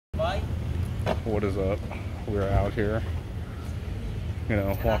what is up? We're out here, you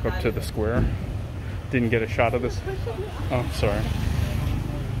know, walk up to the square. Didn't get a shot of this. Oh, sorry.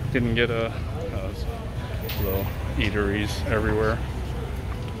 Didn't get a little eateries everywhere.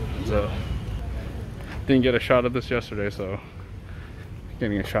 Didn't get a shot of this yesterday, so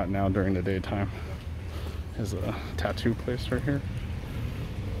getting a shot now during the daytime. There's a tattoo place right here.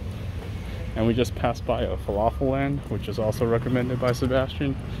 And we just passed by a falafel land, which is also recommended by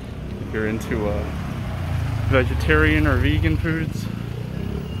Sebastian if you're into vegetarian or vegan foods.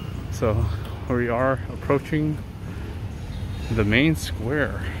 So we are approaching the main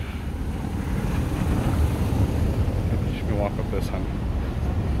square. Should we walk up this, honey?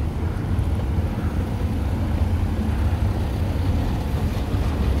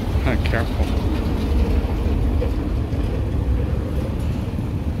 Careful.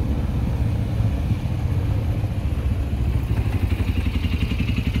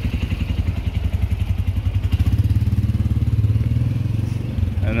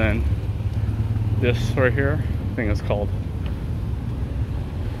 And then this right here, I think it's called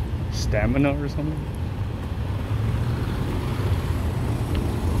Stamina or something.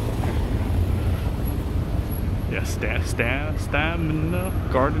 Yeah, Stamina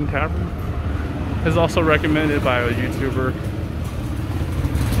Garden Tavern is also recommended by a YouTuber.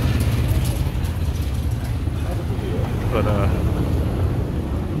 But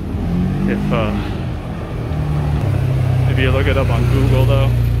if you look it up on Google though,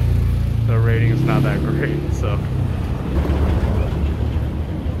 the rating is not that great, so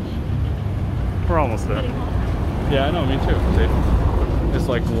we're almost there. Yeah, I know, me too. It's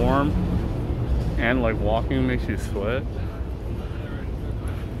like warm. And like walking makes you sweat.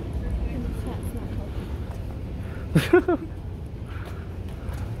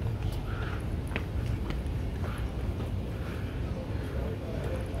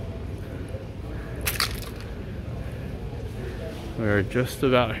 We're just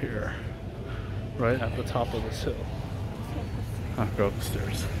about here. Right at the top of this hill. I'll go up the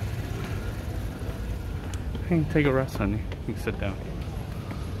stairs. You can take a rest, honey. You can sit down.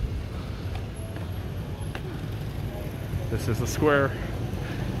 This is the square.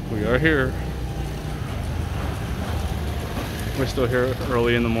 We are here. We're still here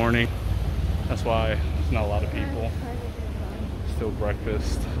early in the morning. That's why there's not a lot of people. Still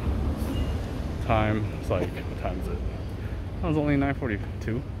breakfast time. It's like, what time is it? Oh, it's only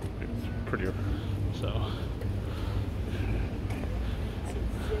 9:42. It's pretty early. So.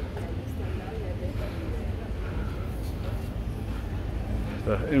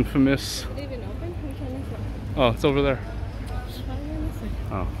 The infamous. Oh, it's over there.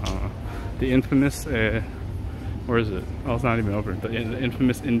 Oh, I don't know. The infamous, where is it? Oh, it's not even open. The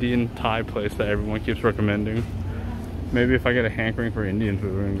infamous Indian Thai place that everyone keeps recommending. Maybe if I get a hankering for Indian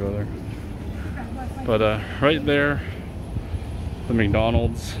food, we're gonna go there. But right there, the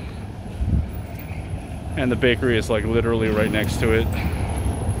McDonald's, and the bakery is like literally right next to it.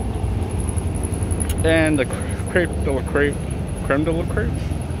 And the creme de la crepe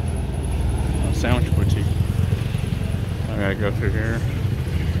sandwich boutique. I gotta go through here.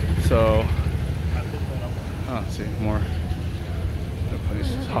 So, oh, let's see, more. That place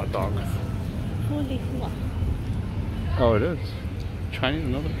is hot dog. Oh, it is. Chinese,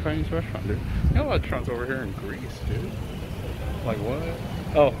 another Chinese restaurant, dude. You know a lot of restaurants over here in Greece, dude. Like what?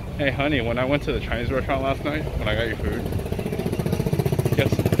 Oh, hey honey, when I went to the Chinese restaurant last night, when I got your food,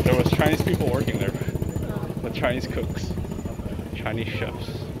 guess there was Chinese people working there. With Chinese cooks. Chinese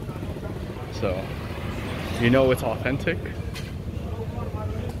chefs. So, you know it's authentic.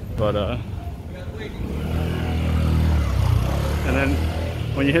 But and then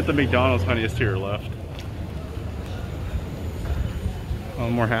when you hit the McDonald's, honey, it's to your left.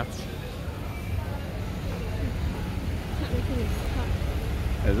 Oh, more hats.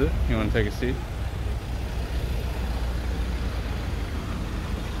 Is it? You want to take a seat?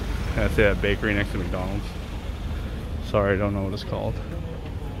 That's that bakery next to McDonald's. Sorry, I don't know what it's called.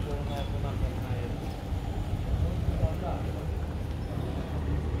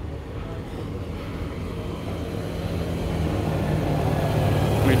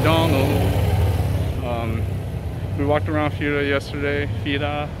 McDonald's. We walked around Fira yesterday.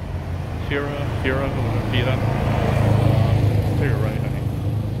 Fira. Take your right, honey.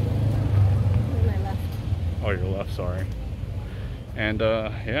 My left. Oh, your left, sorry. And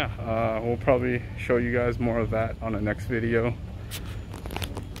yeah, we'll probably show you guys more of that on the next video.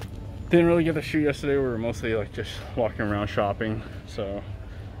 Didn't really get to shoot yesterday. We were mostly like just walking around shopping. So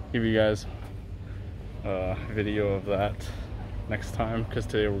give you guys a video of that next time, because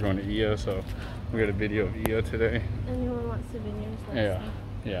today we're going to EO, so we got a video of EO today. Anyone wants souvenirs? Yeah.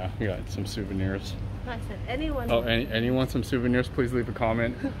 Yeah, we got some souvenirs. I said anyone. Oh, anyone some souvenirs? Please leave a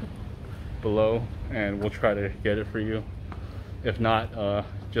comment below, and we'll try to get it for you. If not,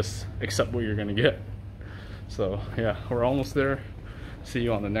 just accept what you're gonna get. So yeah, we're almost there. See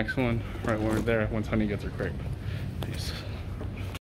you on the next one, right when we're there, once Honey gets her crate. Peace.